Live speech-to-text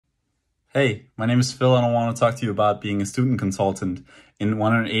Hey, my name is Phil and I want to talk to you about being a student consultant in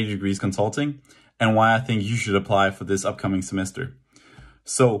 180 Degrees Consulting and why I think you should apply for this upcoming semester.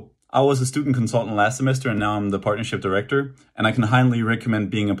 So, I was a student consultant last semester and now I'm the partnership director, and I can highly recommend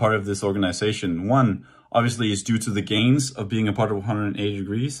being a part of this organization. One, obviously, is due to the gains of being a part of 180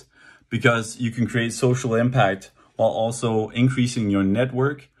 Degrees, because you can create social impact while also increasing your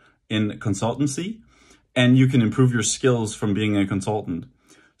network in consultancy, and you can improve your skills from being a consultant.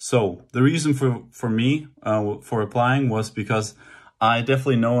 So the reason for me for applying was because I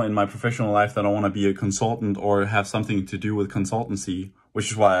definitely know in my professional life that I want to be a consultant or have something to do with consultancy, which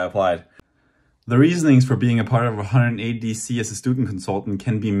is why I applied. The reasonings for being a part of 180 DC as a student consultant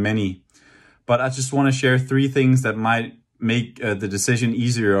can be many, but I just want to share 3 things that might make the decision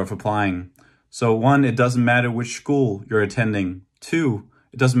easier of applying. So 1, it doesn't matter which school you're attending. 2,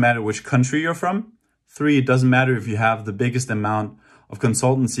 it doesn't matter which country you're from. 3, it doesn't matter if you have the biggest amount of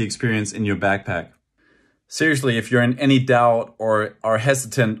consultancy experience in your backpack. Seriously, if you're in any doubt or are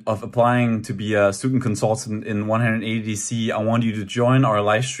hesitant of applying to be a student consultant in 180 DC, I want you to join our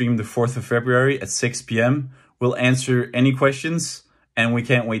live stream the 4th of February at 6 p.m. We'll answer any questions and we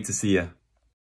can't wait to see you.